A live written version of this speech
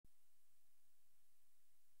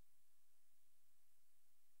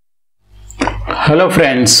Hello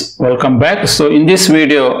friends, welcome back. So in this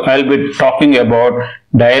video I'll be talking about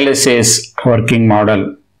dialysis working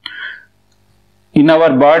model. In our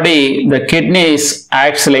body, the kidneys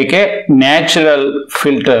acts like a natural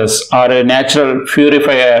filters or a natural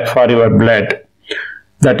purifier for your blood.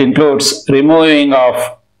 That includes removing of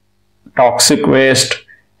toxic waste,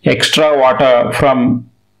 extra water from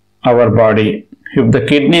our body. If the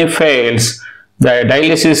kidney fails, the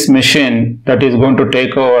dialysis machine that is going to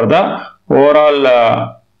take over the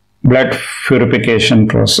overall blood purification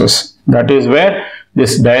process. That is where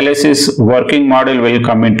this dialysis working model will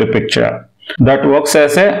come into picture. That works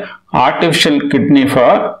as a artificial kidney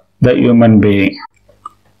for the human being.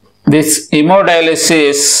 This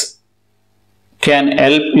hemodialysis can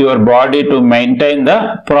help your body to maintain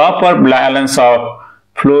the proper balance of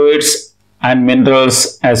fluids and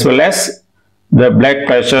minerals as well as the blood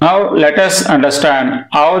pressure. Now let us understand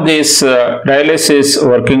how this dialysis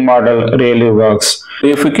working model really works.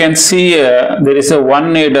 If you can see there is a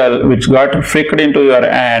one needle which got pricked into your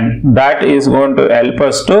hand. That is going to help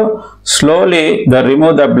us to slowly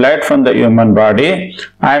remove the blood from the human body,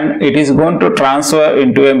 and it is going to transfer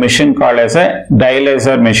into a machine called as a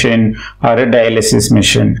dialyzer machine or a dialysis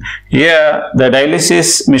machine. Here the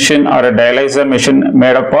dialysis machine or a dialyzer machine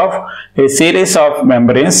made up of a series of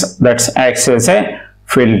membranes that acts as a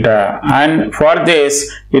filter, and for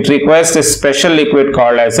this it requires a special liquid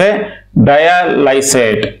called as a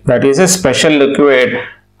dialysate. That is a special liquid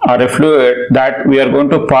or a fluid that we are going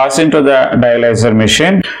to pass into the dialyzer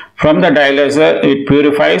machine. From the dialyzer it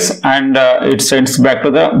purifies and it sends back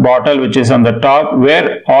to the bottle which is on the top,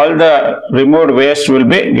 where all the removed waste will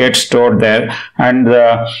get stored there, and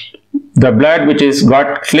the blood which is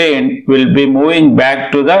got cleaned will be moving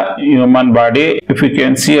back to the human body. If you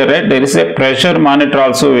can see here, right, there is a pressure monitor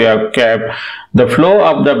also we have kept. The flow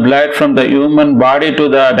of the blood from the human body to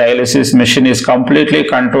the dialysis machine is completely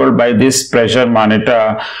controlled by this pressure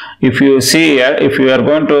monitor. If you see here, if you are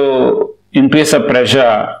going to increase the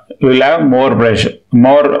pressure, you will have more pressure,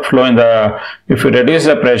 more flow in the. If you reduce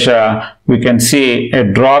the pressure, we can see a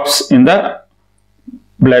drops in the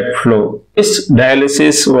blood flow. This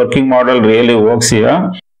dialysis working model really works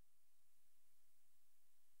here.